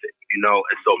ethic, and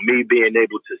so me being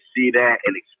able to see that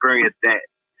and experience that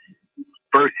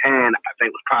firsthand, I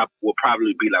think will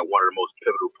probably be like one of the most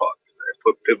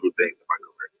pivotal things in my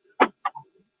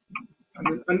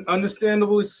career.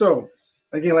 Understandably so.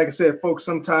 Again, like I said, folks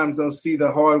sometimes don't see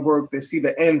the hard work. They see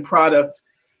the end product.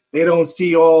 They don't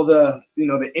see all the,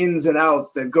 the ins and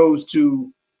outs that goes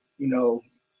to,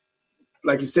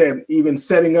 like you said, even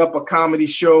setting up a comedy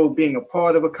show, being a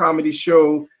part of a comedy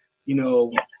show,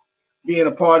 being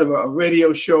a part of a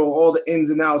radio show, all the ins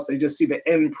and outs. They just see the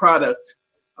end product.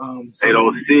 They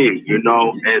don't see, and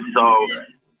so,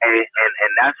 and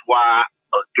that's why,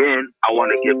 again, I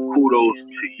want to give kudos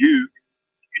to you,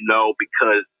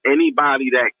 because anybody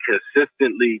that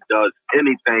consistently does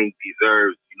anything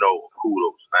deserves,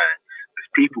 kudos, man. Because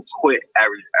people quit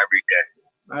every day.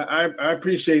 I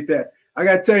appreciate that. I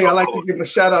got to tell you, I like to give a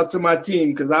shout out to my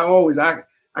team, because I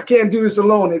can't do this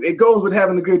alone. It goes with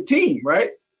having a good team, right?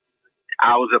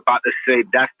 I was about to say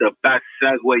that's the best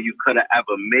segue you could have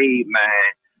ever made,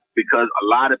 man, because a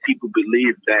lot of people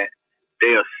believe that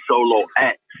they are solo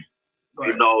acts. Right.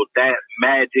 You know, that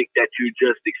magic that you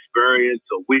just experienced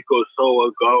a week or so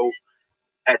ago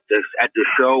at the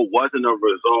show wasn't a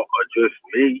result of just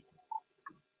me.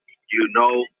 You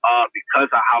know, because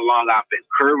of how long I've been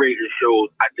curating shows,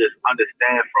 I just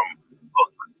understand from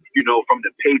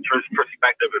the patron's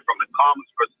perspective and from the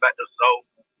comics perspective. So,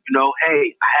 you know,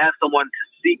 hey, I have someone to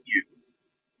seek you.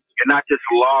 You're not just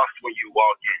lost when you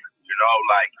walk in. You know,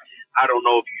 like, I don't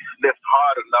know if you sniffed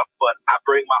hard enough, but I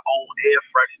bring my own air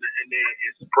freshener in there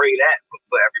and spray that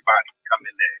for everybody to come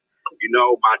in there. You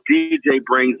know, my DJ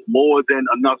brings more than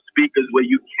enough speakers where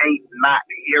you can't not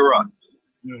hear us.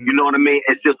 Mm-hmm. You know what I mean?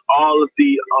 It's just all of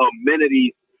the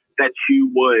amenities that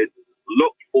you would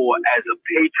look for as a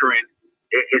patron.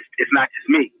 It's not just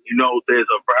me. You know, there's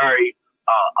a very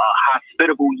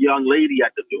hospitable young lady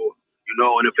at the door. You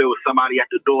know, and if it was somebody at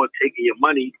the door taking your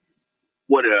money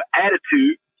with an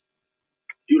attitude,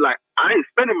 you like, I ain't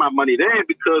spending my money there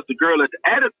because the girl at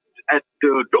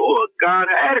the door got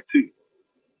an attitude.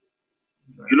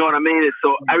 You know what I mean? And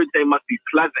so everything must be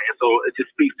pleasant. And so it just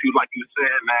speaks to, like you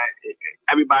said, man,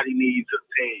 everybody needs a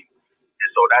team. And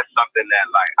so that's something that,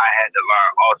 like, I had to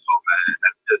learn also, man,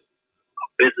 as just a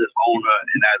business owner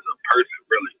and as a person,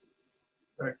 really.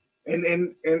 Right.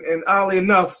 And oddly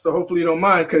enough, so hopefully you don't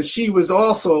mind, because she was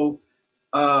also,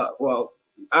 I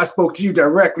spoke to you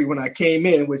directly when I came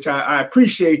in, which I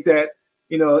appreciate that.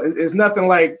 You know, it's nothing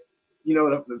like, you know,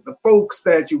 the folks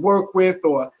that you work with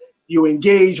or you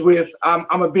engage with.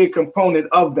 I'm a big component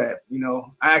of that. You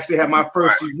know, I actually had my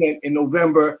first event in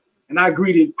November, and I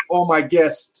greeted all my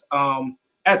guests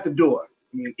at the door.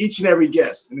 I mean, each and every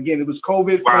guest. And again, it was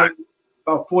COVID friendly,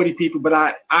 about 40 people, but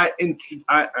I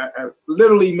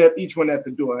literally met each one at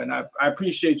the door, and I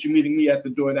appreciate you meeting me at the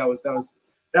door.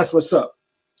 That's what's up.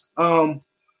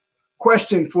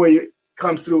 Question for you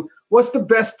comes through. What's the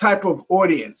best type of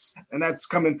audience? And that's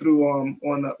coming through on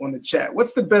the chat.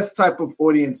 What's the best type of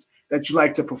audience that you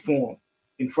like to perform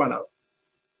in front of?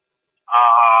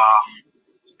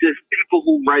 Just people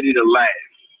who ready to laugh.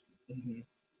 Mm-hmm.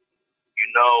 You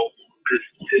know, just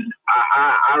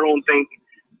I don't think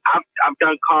I've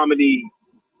done comedy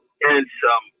in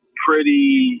some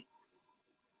pretty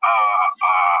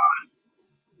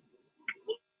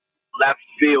left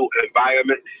field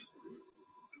environments.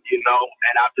 You know,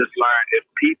 and I've just learned if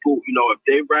people, you know, if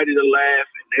they ready to laugh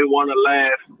and they want to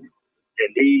laugh,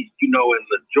 and these, you know, and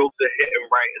the jokes are hitting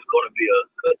right, it's going to be a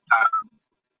good time.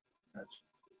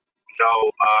 You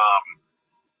know,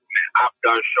 I've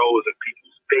done shows in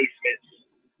people's basements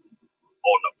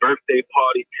on a birthday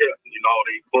party tip. You know,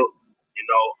 they book. You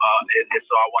know, and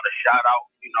so I want to shout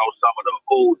out, you know, some of the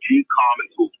OG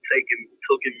comics who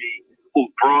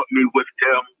brought me with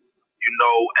them. You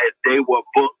know, as they were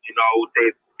booked, you know,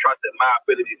 they trusted my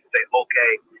ability to say,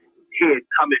 okay, here,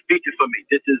 come and feature for me.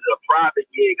 This is a private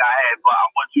gig I had, but I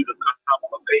want you to come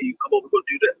and pay you. Come over, go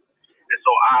do this. And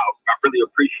so I really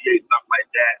appreciate stuff like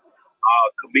that.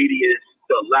 Comedian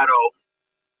Stiletto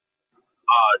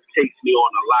takes me on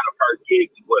a lot of her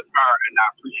gigs with her, and I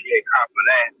appreciate her for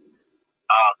that.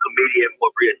 Comedian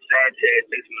Maria Sanchez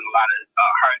takes me on a lot of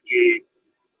her gigs.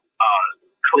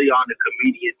 Cleon the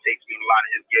comedian takes me on a lot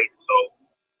of his gigs, so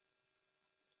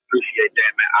appreciate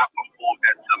that, man. I performed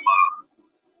at some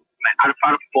I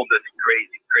performed at some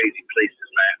crazy places,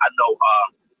 man. I know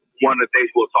one of the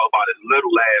things we'll talk about is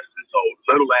Little Laughs, and so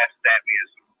Little Laughs that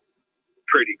means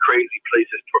pretty crazy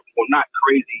places. Well, not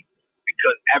crazy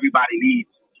because everybody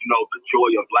needs, you know, the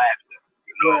joy of laughter,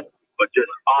 you know, but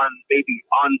just maybe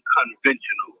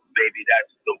unconventional. Maybe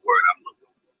that's the word I'm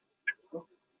looking for.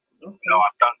 Okay. You know,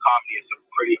 I've done comedy in some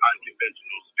pretty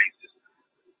unconventional spaces.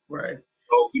 Right.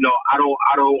 So, you know, I don't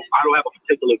have a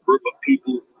particular group of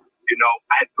people. You know,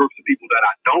 I have groups of people that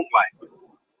I don't like.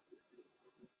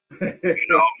 You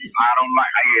know, I don't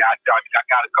like. I got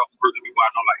a couple groups of people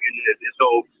I don't like. And so,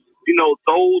 you know,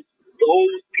 those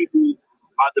people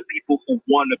are the people who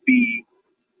want to be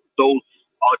those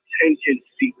attention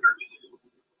seekers.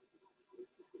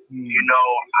 You know,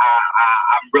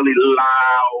 I'm really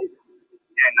loud,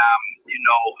 and I'm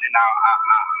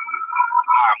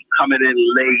coming in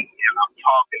late, and I'm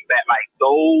talking back. Like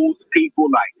those people,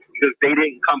 like, because they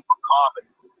didn't come for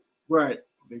comedy, right?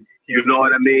 You know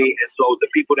what I mean? And so the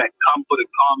people that come for the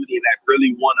comedy and that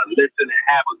really want to listen and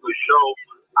have a good show,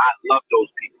 I love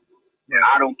those people. And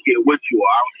I don't care what you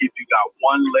are. I don't care if you got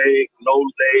one leg, no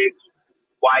legs,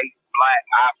 white, black.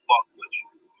 I fuck with you.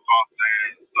 You know what I'm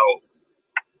saying? So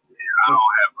yeah, I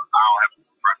don't have a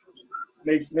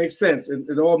preference. Makes sense.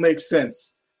 It all makes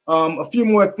sense. A few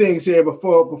more things here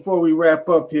before we wrap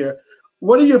up here.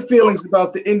 What are your feelings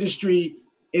about the industry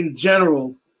in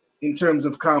general in terms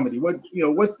of comedy?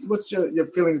 What's your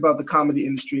feelings about the comedy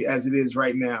industry as it is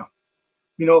right now?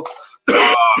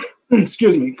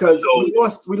 Excuse me, because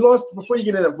we lost before you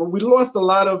get into that, but we lost a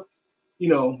lot of, we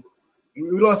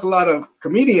lost a lot of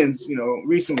comedians,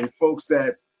 recently, folks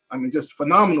that, just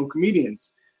phenomenal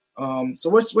comedians. So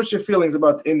what's your feelings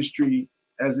about the industry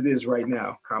as it is right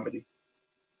now, comedy?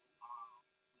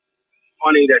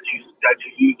 Funny that you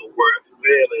use the word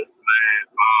feelings, man.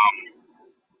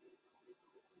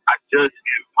 I just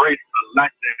embraced the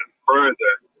lesson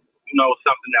further.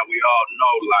 Something that we all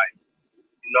know, like,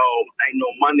 ain't no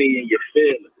money in your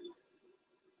feelings.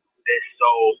 And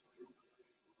so,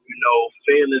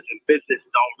 feelings and business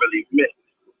don't really mix.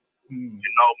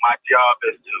 My job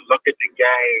is to look at the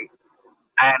game,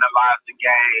 analyze the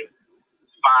game,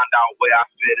 find out where I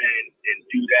fit in, and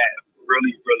do that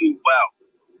really, really well.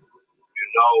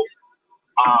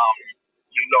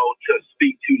 To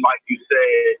speak to, like you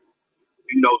said,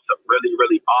 some really,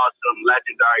 really awesome,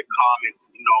 legendary comics,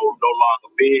 no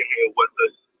longer being here with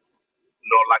us.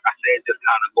 Like I said, just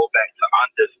kind of go back to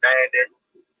understanding,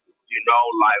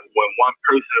 like when one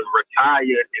person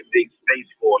retired, it makes space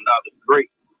for another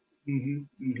great. And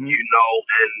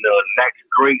the next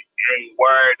great ain't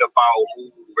worried about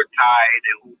who retired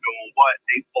and who doing what.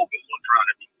 They focus on trying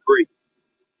to be great.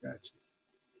 Gotcha.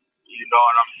 You know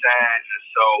what I'm saying? And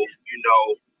so,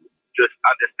 just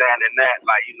understanding that,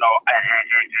 like, and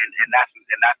that's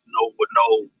with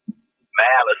no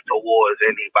malice towards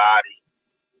anybody.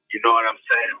 You know what I'm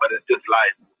saying? But it's just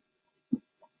like,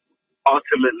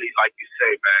 ultimately, like you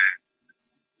say, man,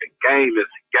 the game is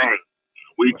the game.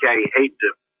 We can't hate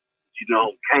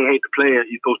can't hate the player.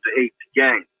 You're supposed to hate the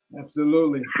game.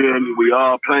 Absolutely. You feel me? We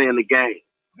all playing the game.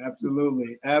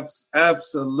 Absolutely.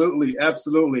 Absolutely.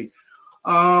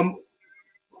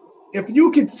 If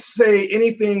you could say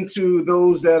anything to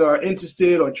those that are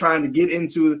interested or trying to get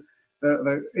into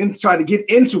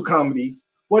comedy,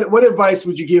 what advice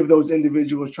would you give those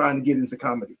individuals trying to get into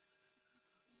comedy?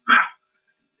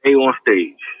 Stay on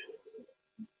stage.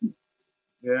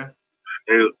 Yeah.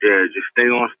 Just stay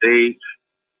on stage.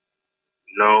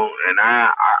 And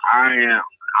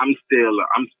I'm still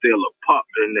a pup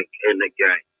in the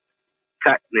game,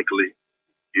 technically,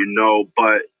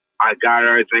 but I got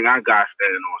everything I got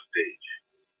standing on stage.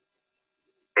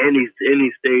 Any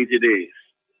stage it is.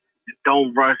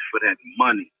 Don't rush for that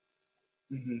money.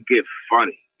 Get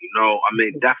funny.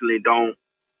 Definitely don't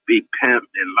be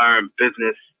pimped and learn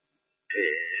business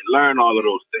and learn all of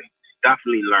those things.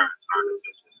 Definitely learn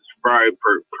business. It's very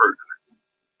pertinent.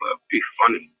 But be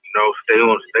funny. Stay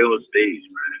on stage,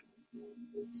 man.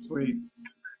 Sweet.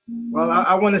 Well,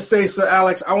 I want to say, Sir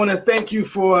Alex, I want to thank you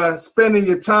for spending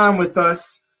your time with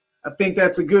us. I think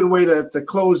that's a good way to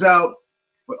close out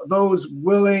for those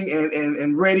willing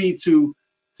and ready to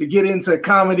get into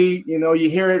comedy. You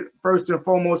hear it first and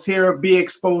foremost here at Be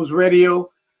Exposed Radio,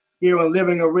 here on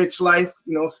Living a Rich Life.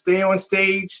 Stay on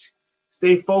stage,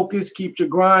 stay focused, keep your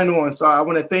grind on. So I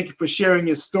want to thank you for sharing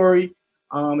your story.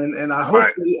 And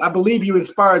I believe you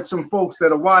inspired some folks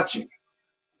that are watching.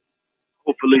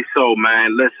 Hopefully so,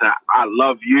 man. Listen, I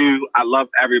love you. I love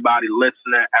everybody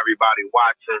listening, everybody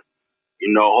watching.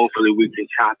 Hopefully we can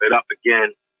chop it up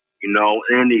again.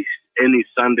 Any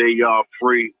Sunday y'all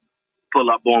free, pull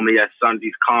up on me at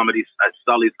Sully's Comedy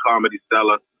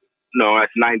Cellar.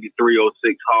 That's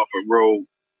 9306 Harford Road.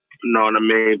 You know what I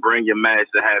mean? Bring your mask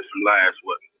to have some laughs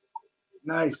with me.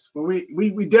 Nice. Well,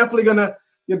 we definitely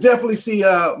you'll definitely see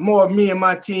more of me and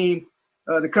my team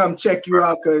to come check you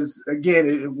out, because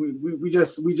again, we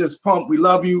just pump. We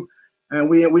love you and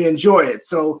we enjoy it.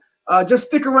 So just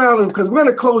stick around, because we're going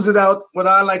to close it out. What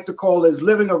I like to call is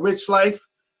Living a Rich Life.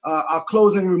 Our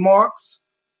closing remarks.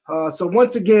 So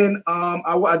once again,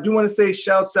 I do want to say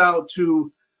shouts out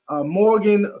to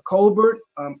Morgan Colbert.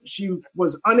 She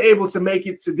was unable to make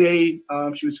it today.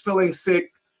 She was feeling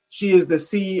sick. She is the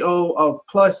CEO of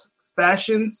Plus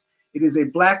Fashions. It is a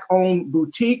Black-owned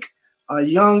boutique,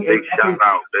 young big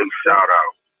shout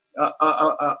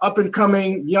out. Up and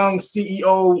coming young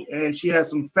CEO, and she has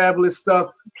some fabulous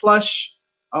stuff. Plush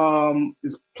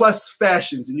is Plus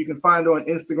Fashions, and you can find her on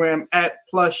Instagram at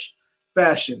Plush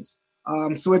Fashions.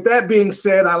 So with that being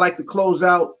said, I like to close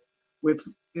out with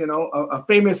a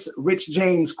famous Rich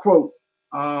James quote.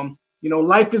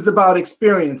 Life is about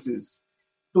experiences.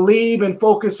 Believe and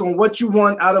focus on what you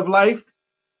want out of life,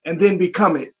 and then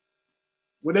become it.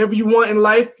 Whatever you want in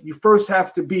life, you first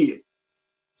have to be it.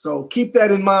 So keep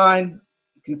that in mind.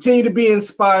 Continue to be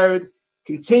inspired.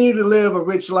 Continue to live a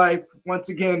rich life. Once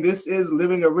again, this is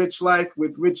Living a Rich Life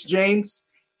with Rich James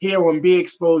here on Be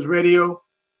Exposed Radio.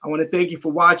 I want to thank you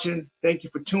for watching. Thank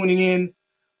you for tuning in.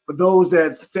 For those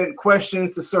that sent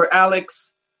questions to Sir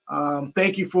Alex,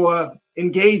 thank you for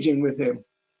engaging with him.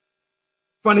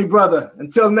 Funny brother.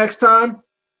 Until next time,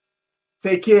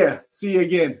 take care. See you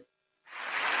again.